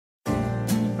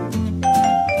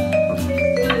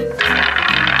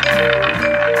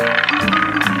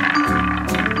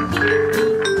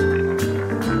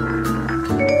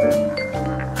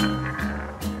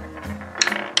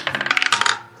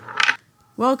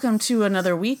Welcome to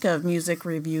another week of Music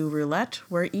Review Roulette,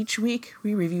 where each week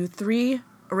we review 3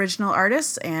 original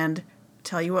artists and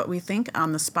tell you what we think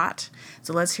on the spot.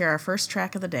 So let's hear our first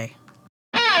track of the day.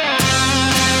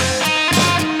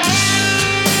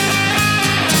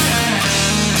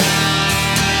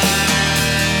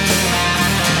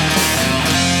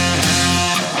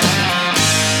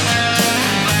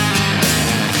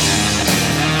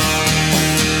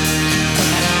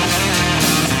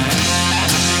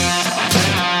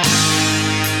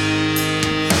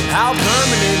 How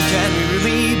permanent can we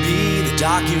really be? The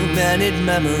documented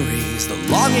memories, the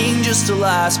longing just to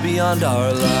last beyond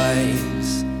our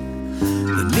lives,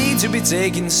 the need to be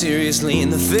taken seriously,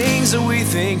 and the things that we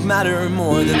think matter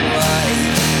more than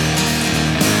life.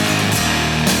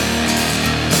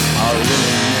 Our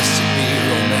willingness to be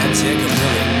romantic, a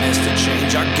willingness to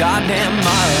change our goddamn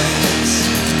minds.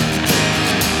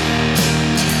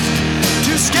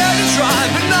 Too scared to try,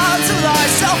 but not to lie.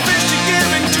 Selfish to give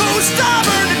and too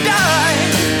stubborn to die.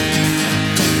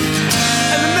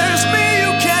 And then there's me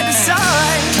who can't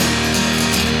decide.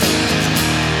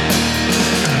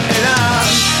 And I'm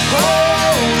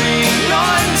holding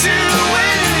on to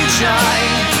an image I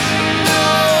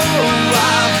know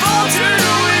I've altered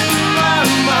with my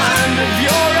mind. Of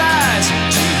your eyes,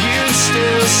 do you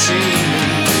still see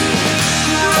me?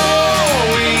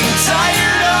 Growing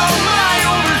tired of my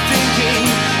overthinking.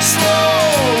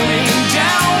 Slowing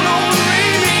down only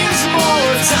means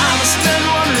more time I spend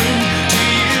wondering, do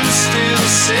you still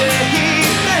see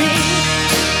me?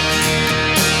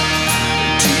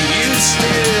 Do you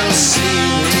still see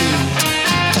me?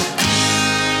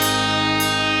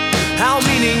 How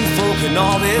meaningful can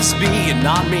all this be and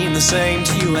not mean the same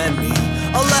to you and me?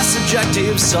 A less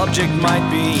subjective subject might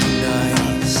be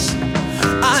nice.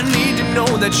 I need to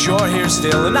know that you're here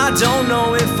still, and I don't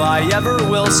know if I ever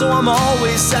will, so I'm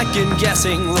always second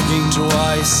guessing, looking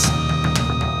twice.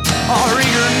 Our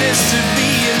eagerness to be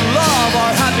in love,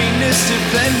 our happiness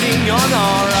depending on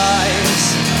our eyes.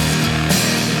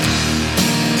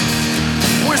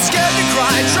 We're scared to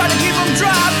cry, try to keep them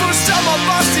dry. For some of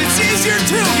us it's easier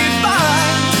to get by.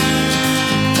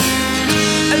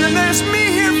 And then there's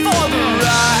me here for the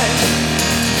ride.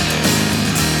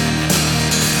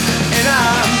 And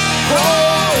I'm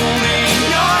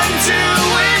holding on to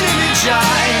an image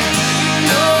I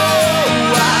know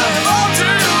I've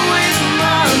altered with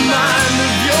my mind.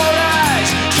 Of your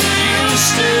eyes, do you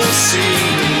still see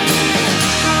me?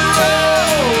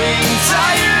 Growing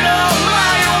tired of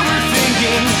my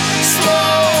overthinking.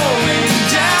 Slowing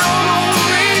down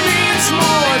only means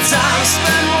more time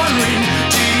spent wondering,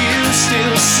 do you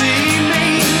still see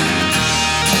me?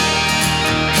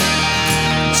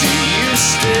 Do you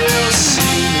still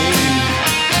see me?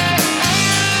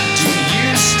 Do you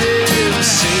still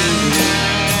see me?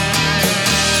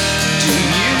 Do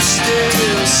you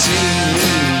still see me?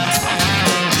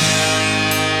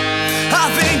 I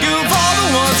think of all the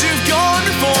ones who've gone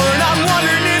before, and I'm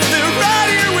wondering if they're right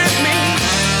here with me.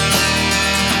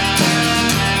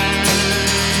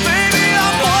 Baby,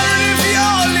 I'm wondering if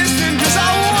you're listening, 'cause I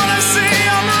wanna say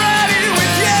I'm right here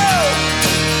with you.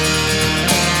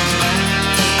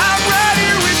 I'm right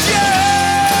here with you.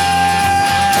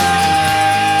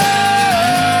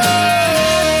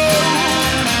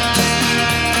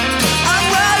 I'm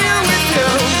right here with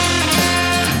you.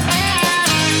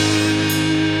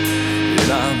 And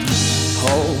I'm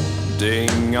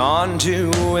holding on to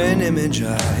an image I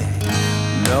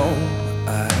know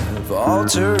I've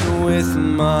altered with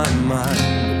my mind.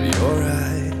 Of your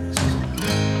eyes.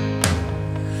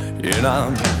 And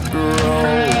I'm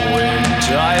growing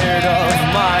tired of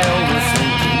my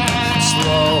overthinking.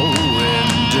 Slowing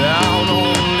down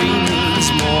only means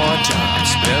more time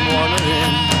spent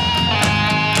wondering.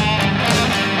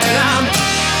 And I'm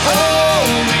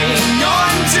holding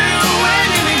on to an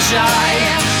image I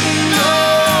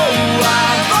know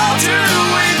I've altered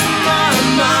with my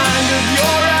mind. Of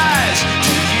your eyes,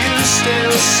 do you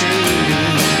still see me?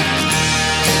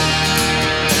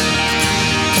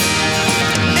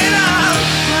 And I'm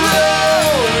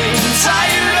growing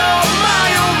tired of my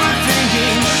overthinking.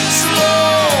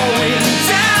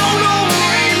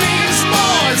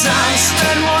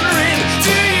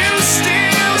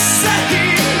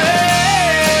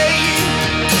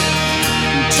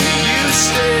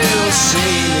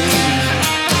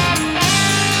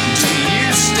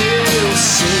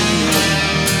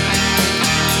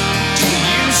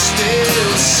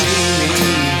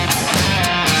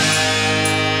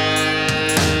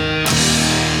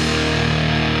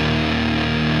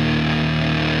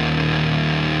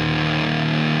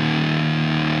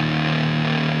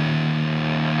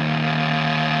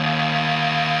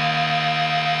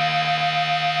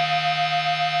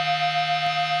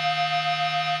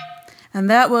 And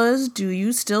that was Do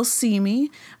You Still See Me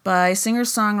by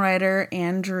singer-songwriter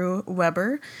Andrew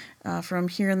Weber from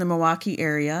here in the Milwaukee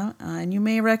area. And you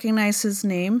may recognize his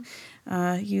name.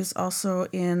 He's also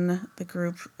in the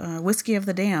group Whiskey of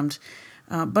the Damned.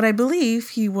 But I believe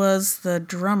he was the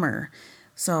drummer.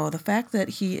 So the fact that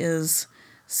he is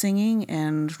singing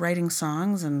and writing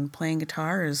songs and playing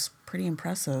guitar is pretty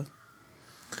impressive.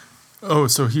 Oh,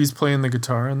 so he's playing the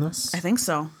guitar in this? I think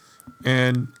so.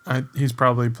 And he's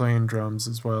probably playing drums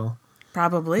as well.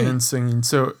 Probably. And singing.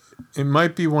 So it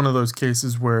might be one of those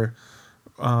cases where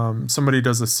somebody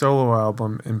does a solo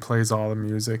album and plays all the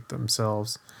music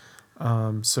themselves.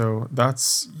 So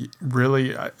that's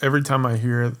really, every time I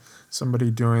hear somebody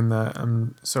doing that,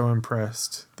 I'm so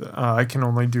impressed. I can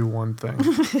only do one thing.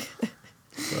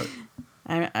 But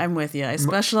I'm with you. I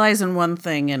specialize in one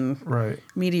thing and right.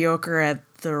 mediocre at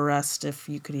the rest, if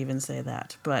you could even say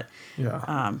that. But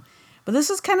yeah. But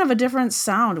this is kind of a different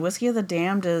sound. Whiskey of the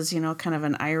Damned is, kind of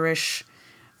an Irish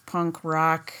punk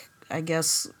rock, I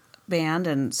guess, band.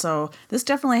 And so this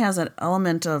definitely has an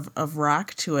element of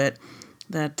rock to it,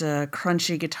 that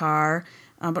crunchy guitar,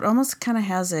 but almost kind of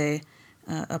has a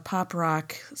pop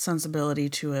rock sensibility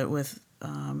to it with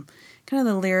kind of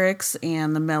the lyrics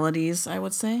and the melodies, I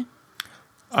would say.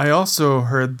 I also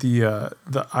heard the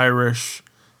Irish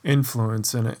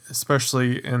influence in it,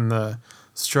 especially in the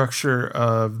structure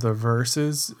of the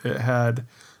verses. It had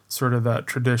sort of that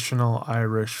traditional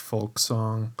Irish folk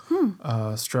song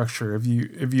structure. If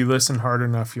you listen hard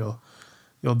enough, you'll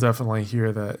definitely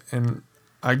hear that. And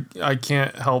I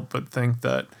can't help but think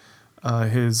that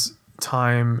his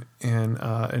time in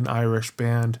an Irish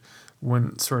band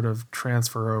wouldn't sort of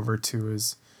transfer over to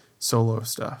his solo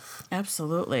stuff.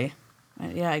 Absolutely.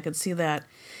 Yeah, I could see that.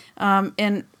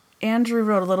 And Andrew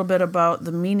wrote a little bit about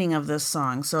the meaning of this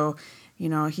song. So,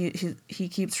 he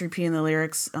keeps repeating the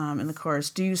lyrics in the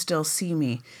chorus, "Do you still see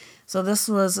me?" So this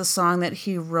was a song that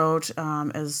he wrote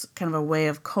as kind of a way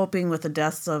of coping with the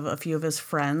deaths of a few of his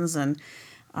friends. And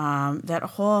that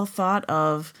whole thought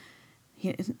of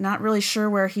not really sure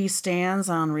where he stands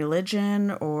on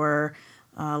religion or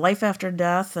life after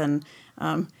death. And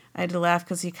I had to laugh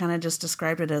because he kind of just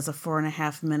described it as a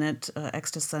 4.5-minute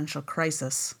existential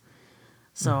crisis.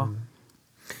 So,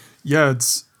 yeah,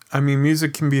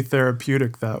 music can be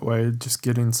therapeutic that way, just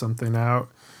getting something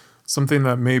out, something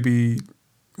that maybe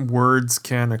words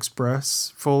can't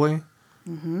express fully.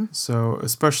 Mm-hmm. So,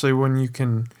 especially when you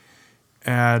can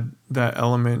add that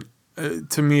element,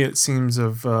 to me, it seems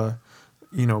of,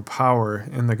 power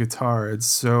in the guitar.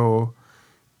 It's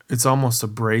almost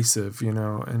abrasive,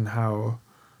 and how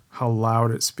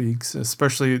loud it speaks,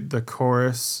 especially the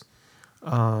chorus.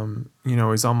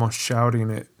 He's almost shouting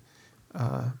it.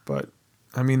 But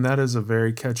that is a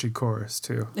very catchy chorus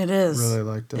too. It is. Really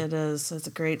liked it. It is. It's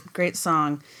a great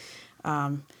song.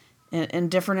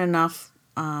 And different enough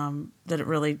that it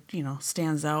really,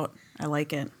 stands out. I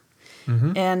like it.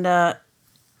 Mm-hmm. And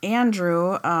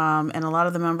Andrew and a lot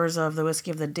of the members of the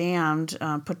Whiskey of the Damned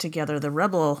put together the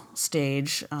Rebel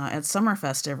stage at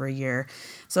Summerfest every year.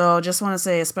 So just want to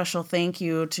say a special thank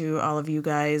you to all of you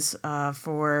guys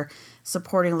for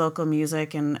supporting local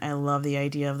music. And I love the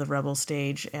idea of the Rebel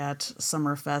stage at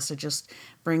Summerfest. It just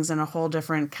brings in a whole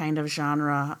different kind of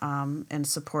genre and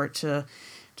support to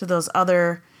those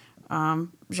other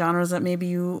genres that maybe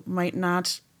you might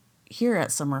not hear at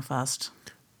Summerfest.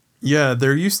 Yeah,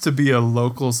 there used to be a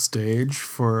local stage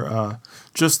for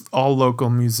just all local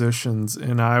musicians,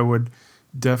 and I would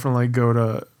definitely go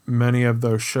to many of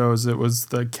those shows. It was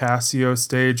the Casio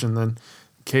stage and then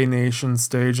K-Nation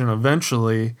stage, and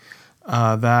eventually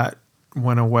that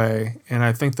went away. And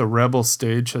I think the Rebel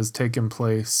stage has taken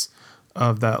place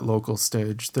of that local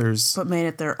stage. But made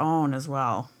it their own as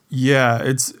well. Yeah,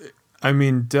 if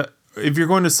you're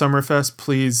going to Summerfest,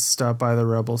 please stop by the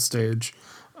Rebel stage.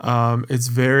 It's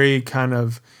very kind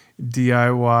of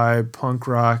DIY punk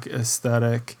rock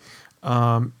aesthetic.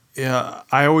 I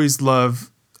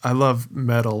love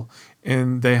metal,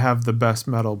 and they have the best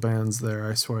metal bands there,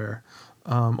 I swear.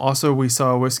 Also, we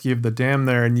saw Whiskey of the Damned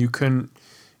there, and you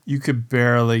could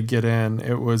barely get in.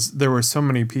 There were so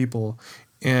many people,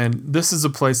 and this is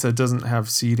a place that doesn't have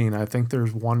seating. I think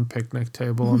there's one picnic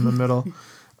table in the middle.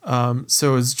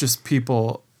 So it's just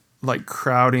people like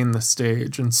crowding the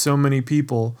stage, and so many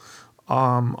people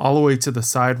all the way to the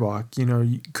sidewalk,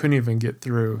 you couldn't even get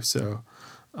through. So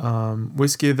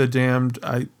Whiskey of the Damned,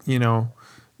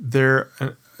 they're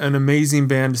an amazing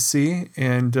band to see,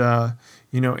 and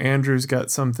Andrew's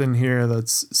got something here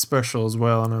that's special as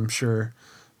well, and I'm sure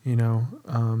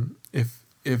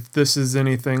if this is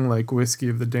anything like Whiskey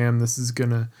of the Damned, this is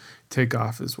gonna take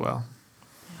off as well.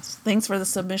 Thanks for the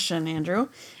submission, Andrew.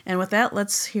 And with that,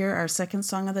 let's hear our second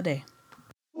song of the day.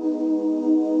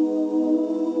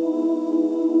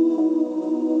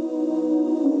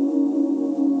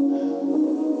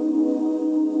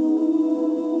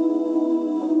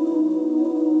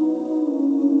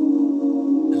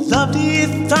 Love the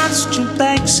thoughts, your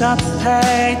bags are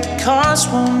packed, the car's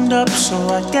wound up, so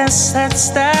I guess that's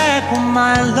that. Well,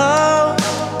 my love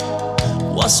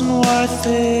wasn't worth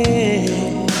it.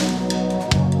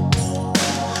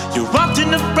 You're off to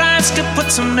Nebraska, put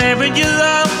some air in your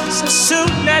lungs. As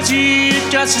soon as you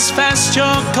just as fast you're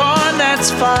gone,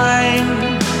 that's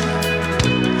fine,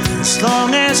 as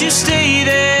long as you stay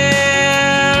there.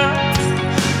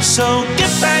 So get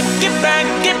back, get back,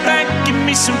 get back, give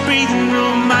me some breathing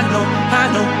room. I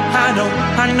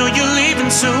know you're leaving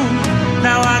soon.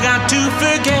 Now I got to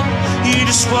forget you,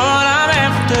 just what I'm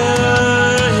after.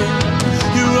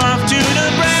 You're off to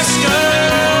Nebraska.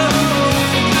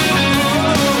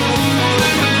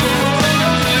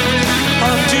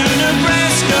 Off to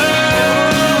Nebraska.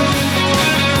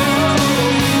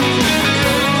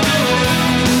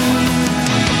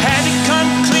 Had to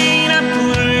come clean, I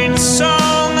put it in a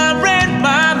song. I read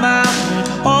my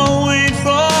mouth, all went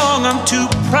wrong. I'm too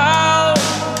proud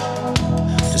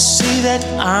to say that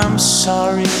I'm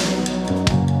sorry.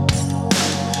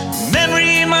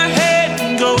 Memory in my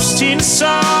head, ghost in a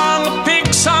song,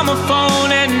 pics on my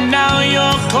phone, and now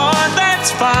you're gone.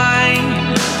 That's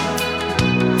fine,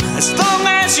 as long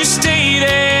as you stay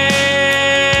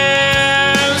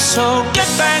there. So get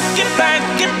back, get back,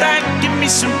 get back, give me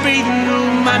some breathing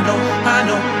room. I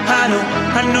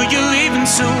know you're leaving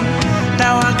soon.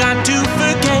 Now I got to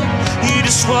forget you,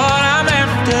 just what I'm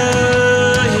after.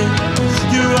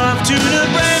 You're off to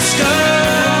Nebraska.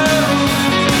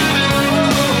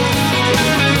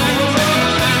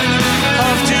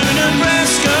 Off to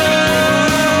Nebraska.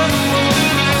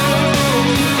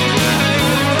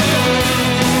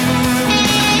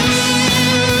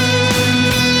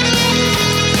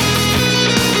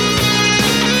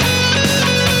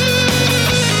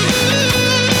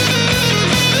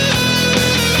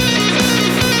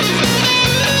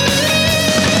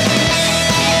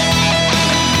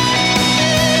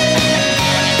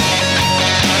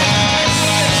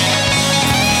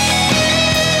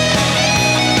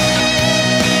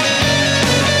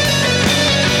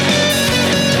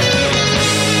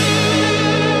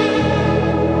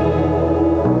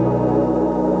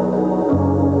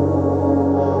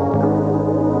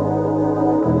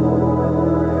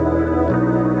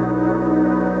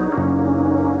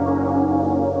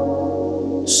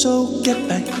 So get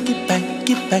back, get back,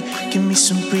 get back, give me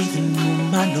some breathing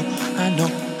room.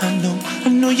 I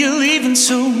know you're leaving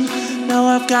soon. Now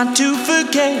I've got to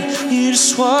forget you,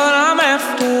 just what I'm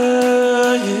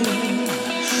after.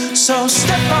 Yeah. So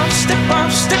step up, step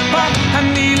up, step up. I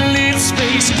need a little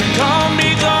space. You can call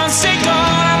me gone, stay gone.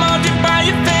 I'm haunted by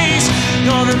your face.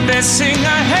 You're the best thing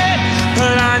I had,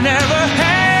 but I never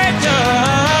had you.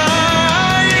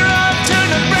 You're off to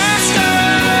Nebraska.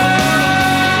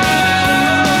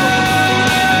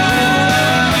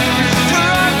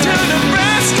 You're off to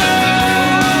Nebraska.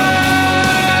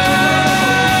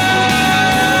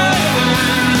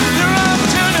 You're off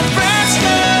to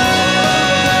Nebraska.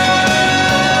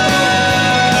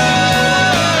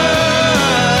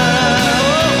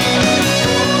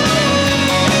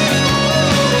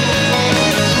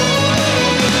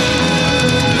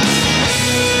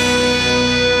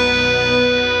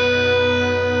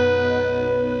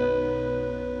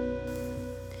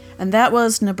 And that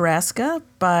was Nebraska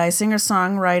by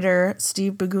singer-songwriter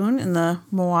Steve Bagoon in the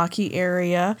Milwaukee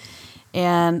area.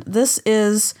 And this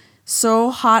is so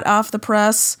hot off the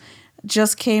press.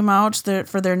 Just came out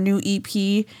for their new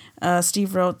EP.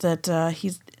 Steve wrote that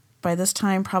he's by this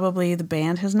time probably the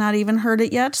band has not even heard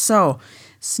it yet. So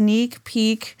sneak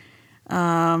peek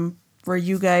for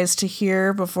you guys to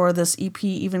hear before this EP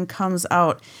even comes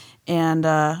out. And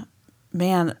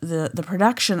man, the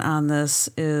production on this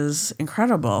is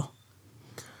incredible.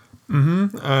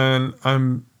 Mm-hmm. And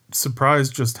I'm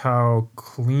surprised just how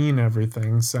clean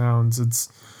everything sounds. It's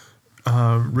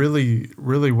really,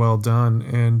 really well done.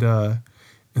 And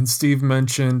Steve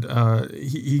mentioned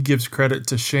he gives credit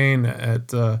to Shane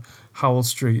at Howell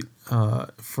Street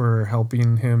for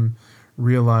helping him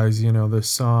realize, this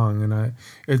song. And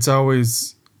it's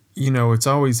always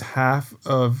half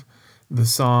of the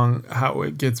song, how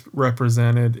it gets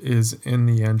represented is in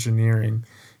the engineering.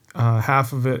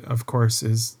 Half of it, of course,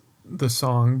 is the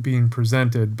song being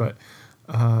presented, but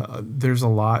there's a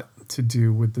lot to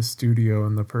do with the studio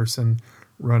and the person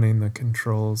running the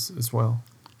controls as well.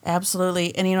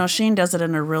 Absolutely. And, Shane does it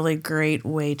in a really great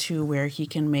way, too, where he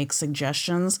can make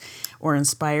suggestions or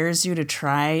inspires you to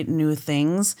try new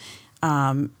things.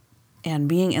 And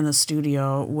being in the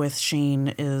studio with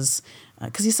Shane is,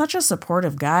 because he's such a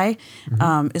supportive guy,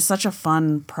 is such a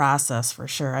fun process for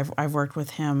sure. I've worked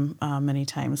with him many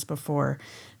times before,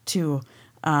 too.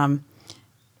 And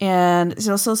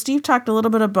so Steve talked a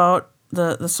little bit about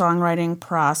the songwriting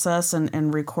process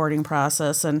and recording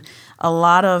process. And a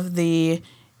lot of the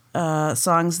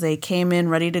songs, they came in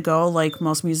ready to go like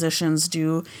most musicians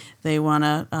do. They want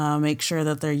to make sure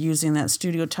that they're using that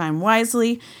studio time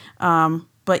wisely.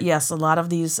 But yes, a lot of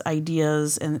these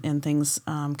ideas and things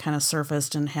kind of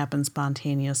surfaced and happened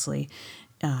spontaneously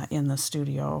in the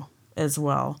studio as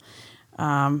well.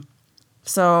 I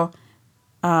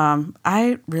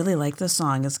really like this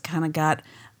song. It's kind of got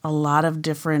a lot of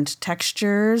different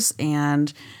textures,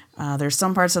 and there's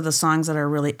some parts of the songs that are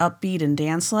really upbeat and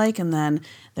dance-like, and then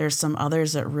there's some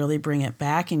others that really bring it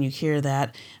back, and you hear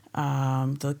that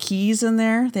the keys in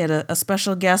there. They had a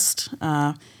special guest,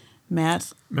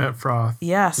 Matt Froth.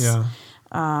 Yes. Yeah.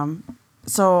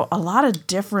 So a lot of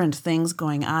different things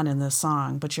going on in this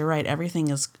song, but you're right, everything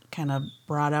is kind of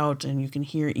brought out, and you can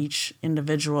hear each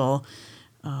individual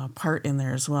part in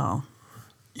there as well.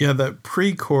 Yeah, that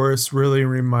pre-chorus really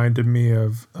reminded me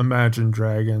of Imagine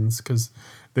Dragons, because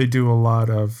they do a lot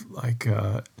of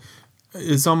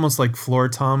it's almost like floor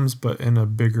toms, but in a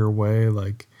bigger way,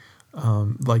 like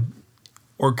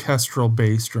orchestral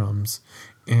bass drums.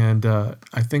 And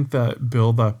I think that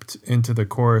build up into the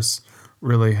chorus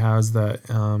really has that.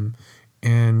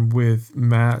 And with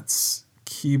Matt's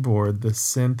keyboard, the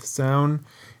synth sound,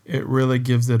 it really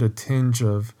gives it a tinge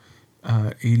of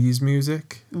 80s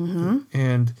music. Mm-hmm.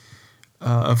 And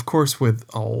of course, with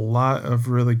a lot of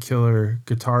really killer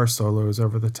guitar solos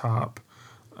over the top.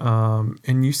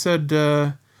 And you said,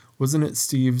 wasn't it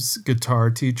Steve's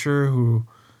guitar teacher who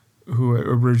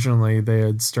originally they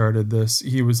had started this?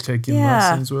 He was taking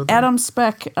lessons with him? Adam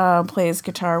Speck plays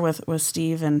guitar with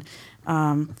Steve, and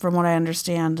from what I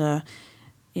understand,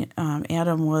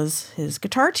 Adam was his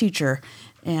guitar teacher,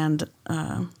 and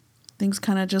things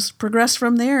kind of just progressed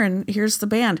from there, and here's the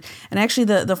band. And actually,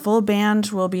 the full band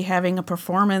will be having a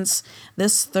performance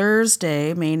this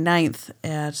Thursday, May 9th,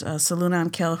 at Saloon on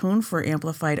Calhoun for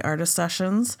Amplified Artist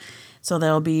Sessions. So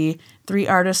there'll be 3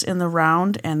 artists in the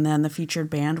round, and then the featured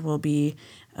band will be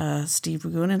Steve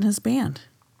Burgoon and his band.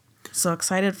 So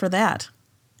excited for that.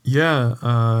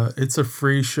 Yeah, it's a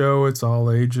free show. It's all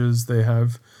ages. They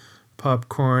have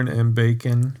popcorn and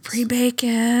bacon. Free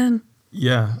bacon.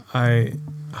 Yeah, I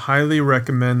highly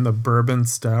recommend the bourbon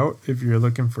stout if you're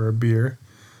looking for a beer.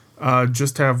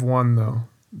 Just have one, though.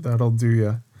 That'll do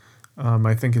you.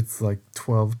 I think it's like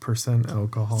 12%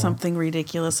 alcohol. Something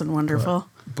ridiculous and wonderful.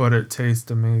 But it tastes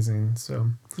amazing. So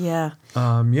yeah.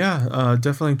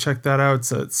 Definitely check that out.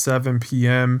 It's at 7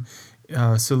 p.m.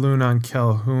 Saloon on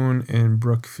Calhoun in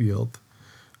Brookfield.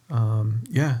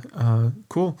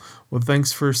 Cool. Well,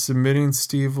 thanks for submitting,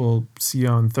 Steve. We'll see you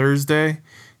on Thursday.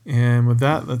 And with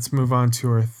that, let's move on to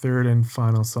our third and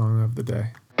final song of the day.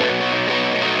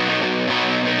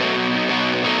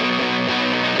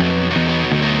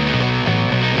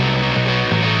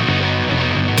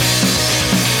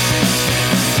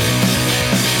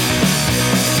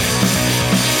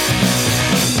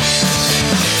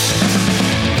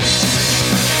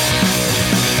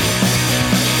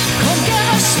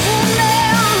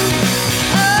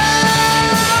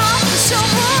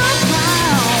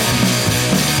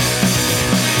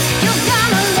 You're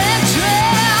gonna let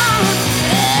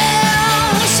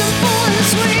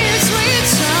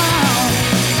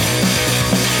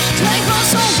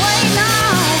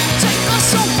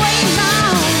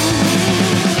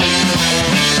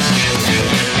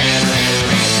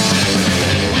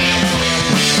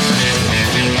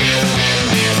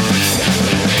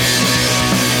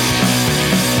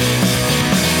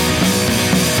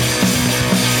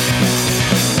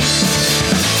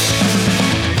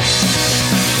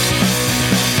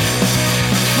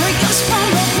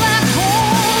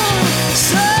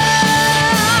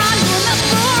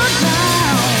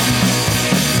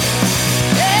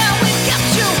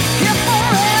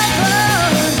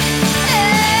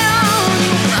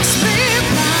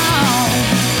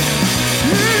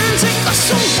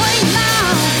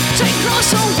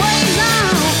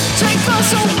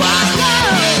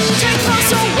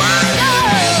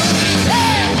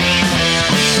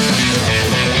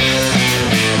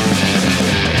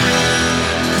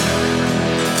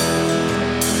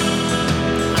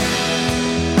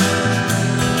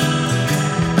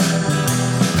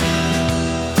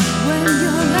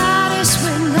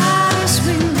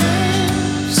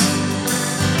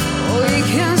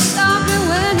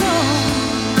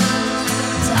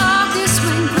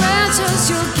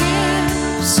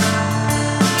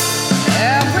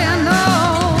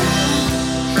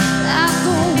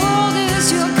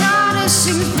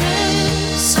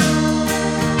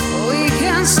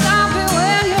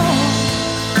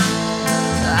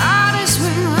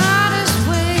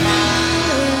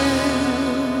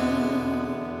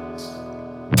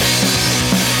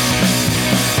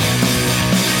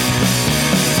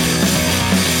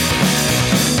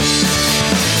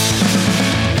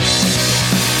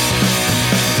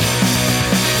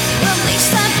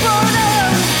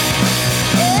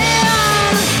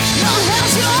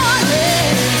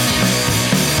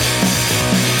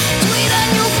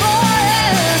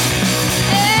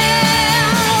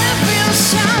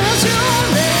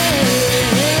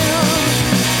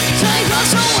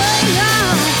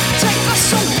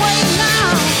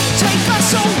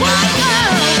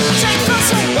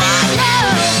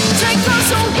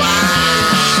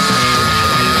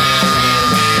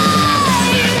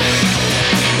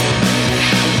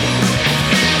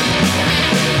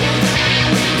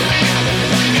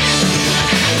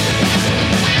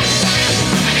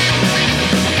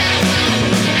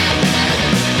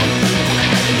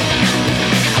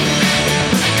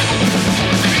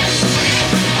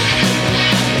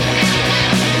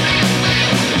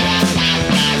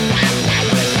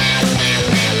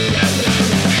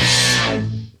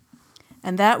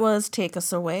that was Take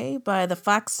Us Away by the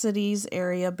Fox Cities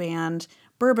area band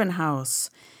Bourbon House.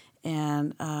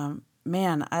 And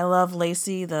man, I love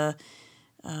Lacey, the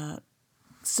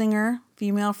singer,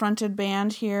 female-fronted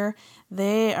band here.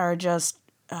 They are just,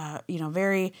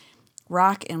 very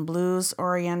rock and blues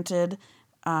oriented.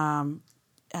 I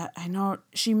know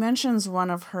she mentions one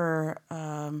of her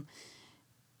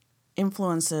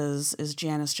influences is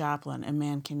Janis Joplin, and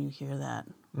man, can you hear that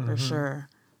for sure.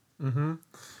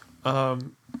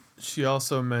 She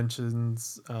also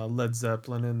mentions Led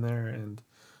Zeppelin in there, and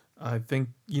I think,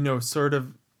 sort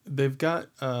of, they've got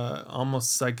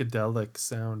almost psychedelic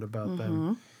sound about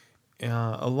them,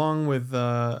 along with,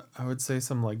 I would say,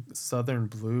 some like Southern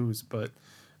blues, but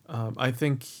I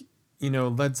think,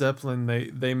 Led Zeppelin,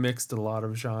 they mixed a lot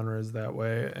of genres that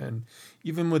way, and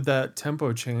even with that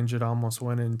tempo change, it almost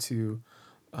went into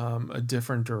a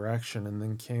different direction and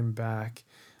then came back.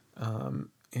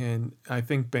 And I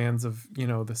think bands of, the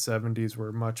 70s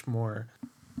were much more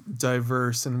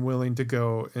diverse and willing to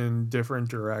go in different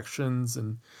directions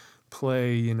and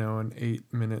play, an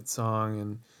 8-minute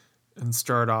song and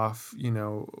start off,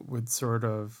 with sort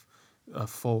of a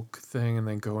folk thing and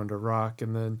then go into rock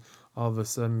and then all of a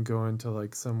sudden go into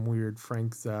like some weird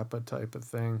Frank Zappa type of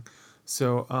thing.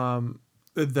 So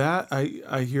that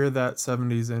I hear that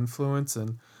 70s influence,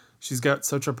 and she's got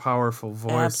such a powerful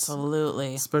voice.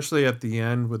 Absolutely. Especially at the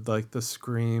end with like the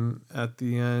scream at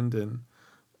the end, and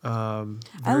I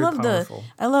love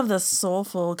the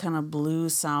soulful kind of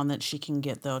blues sound that she can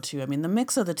get though too. I mean, the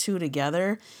mix of the two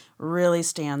together really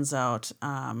stands out.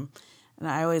 And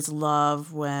I always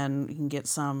love when you can get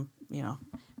some,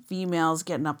 females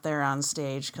getting up there on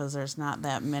stage, because there's not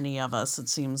that many of us. It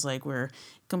seems like we're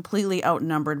completely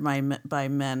outnumbered by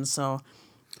men. So,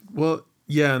 well,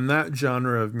 yeah, in that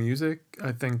genre of music,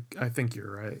 I think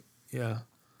you're right. Yeah.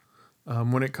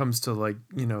 When it comes to like,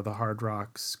 the hard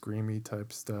rock, screamy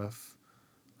type stuff.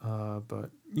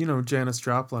 But, Janis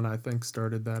Joplin, I think,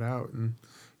 started that out. And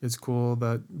it's cool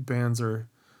that bands are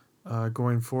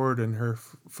going forward in her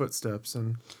footsteps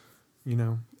and,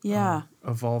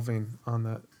 evolving on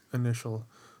that initial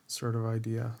sort of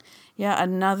idea. Yeah,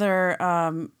 another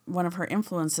one of her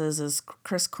influences is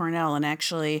Chris Cornell. And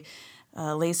actually,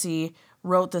 Lacey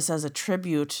wrote this as a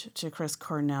tribute to Chris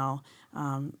Cornell.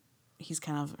 He's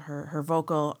kind of her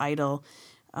vocal idol.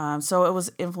 So it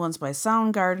was influenced by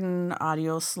Soundgarden,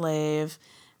 Audioslave,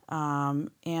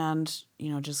 and,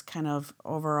 just kind of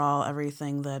overall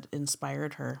everything that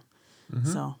inspired her.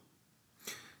 So.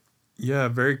 Yeah,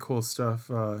 very cool stuff.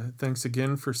 Thanks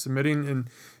again for submitting. And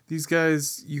these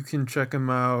guys, you can check them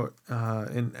out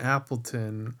in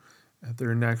Appleton at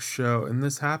their next show. And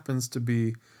this happens to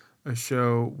be a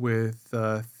show with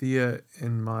Thea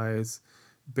and Mai's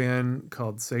band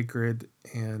called Sacred,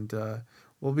 and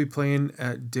we'll be playing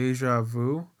at Deja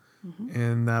Vu,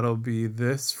 and that'll be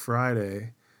this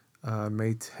Friday,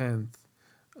 May 10th.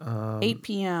 8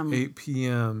 p.m. 8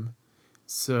 p.m.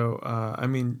 So,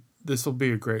 this will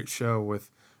be a great show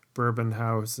with Bourbon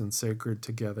House and Sacred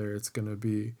together. It's going to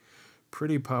be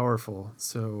pretty powerful.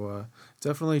 So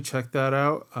definitely check that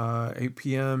out. 8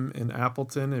 p.m. in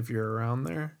Appleton if you're around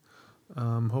there.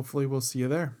 Hopefully we'll see you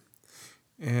there.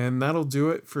 And that'll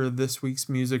do it for this week's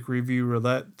Music Review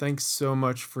Roulette. Thanks so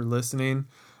much for listening.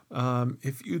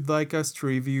 If you'd like us to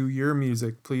review your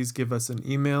music, please give us an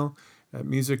email at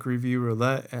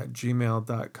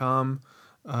musicreviewroulette@gmail.com.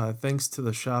 Thanks to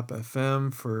the Shop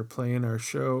FM for playing our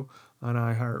show on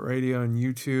iHeartRadio and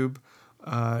YouTube.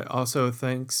 Also,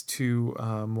 thanks to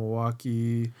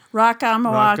Milwaukee. Rock on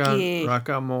Milwaukee. Rock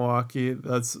on Milwaukee.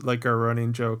 That's like our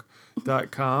running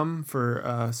joke.com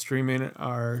for streaming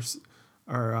our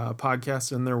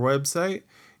podcast on their website.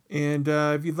 And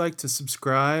if you'd like to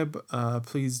subscribe,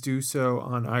 please do so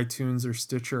on iTunes or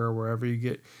Stitcher or wherever you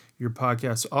get your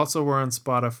podcasts. Also, we're on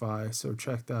Spotify, so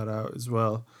check that out as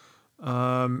well.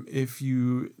 If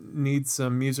you need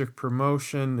some music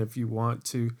promotion, if you want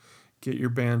to get your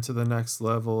band to the next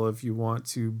level, if you want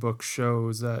to book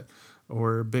shows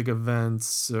or big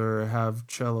events or have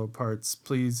cello parts,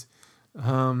 please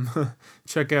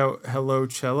check out Hello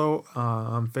Cello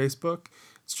on Facebook.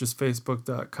 It's just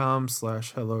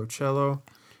facebook.com/Hello Cello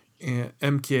and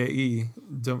MKE.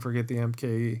 Don't forget the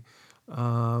MKE.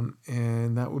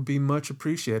 And that would be much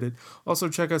appreciated. Also,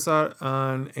 check us out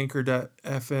on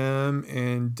anchor.fm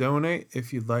and donate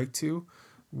if you'd like to.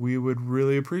 We would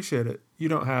really appreciate it. You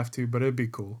don't have to, but it'd be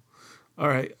cool. All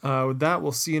right. With that,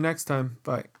 we'll see you next time.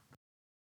 Bye.